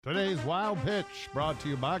Today's Wild Pitch brought to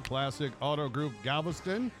you by Classic Auto Group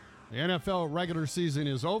Galveston. The NFL regular season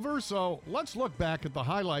is over, so let's look back at the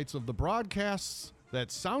highlights of the broadcasts that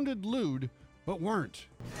sounded lewd but weren't.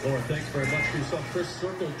 Laura, thanks very much for yourself. Chris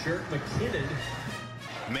Circle, Jerk McKinnon.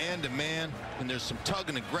 Man to man, and there's some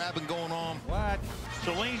tugging and grabbing going on. What?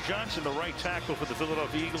 So Lane Johnson, the right tackle for the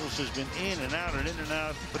Philadelphia Eagles, has been in and out and in and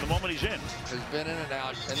out for the moment he's in. Has been in and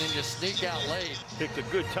out, and then just sneak out late. Picked a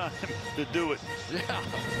good time to do it. Yeah.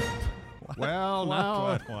 Well,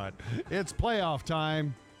 now What? it's playoff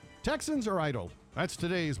time. Texans are idle. That's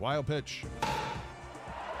today's Wild Pitch.